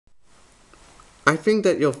I think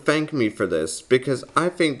that you'll thank me for this, because I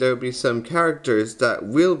think there'll be some characters that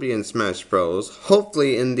will be in Smash Bros,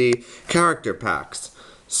 hopefully in the character packs.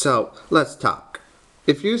 So, let's talk.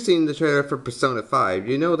 If you've seen the trailer for Persona 5,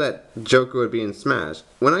 you know that Joker would be in Smash.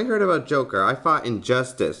 When I heard about Joker, I thought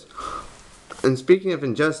Injustice. And speaking of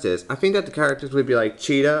Injustice, I think that the characters would be like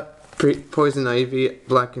Cheetah, Poison Ivy,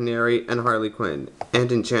 Black Canary, and Harley Quinn,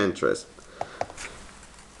 and Enchantress.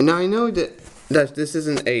 Now I know that this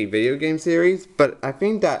isn't a video game series, but I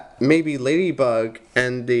think that maybe Ladybug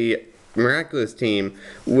and the Miraculous team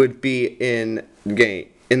would be in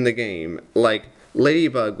the game. Like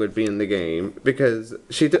Ladybug would be in the game because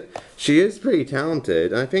she is pretty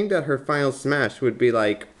talented, and I think that her final smash would be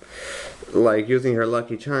like using her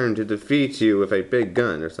lucky charm to defeat you with a big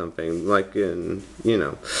gun or something, like in,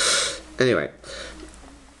 Anyway,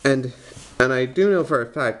 and I do know for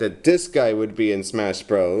a fact that this guy would be in Smash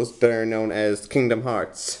Bros, better known as Kingdom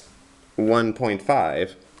Hearts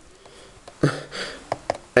 1.5.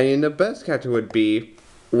 And the best character would be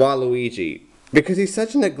Waluigi, because he's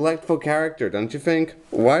such a neglectful character, don't you think?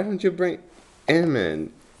 Why don't you bring him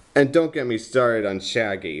in? And don't get me started on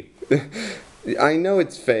Shaggy. I know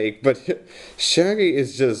it's fake, but Shaggy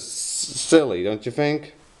is just silly, don't you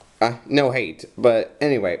think? No hate, but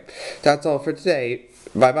anyway, that's all for today.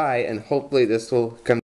 Bye-bye, and hopefully this will come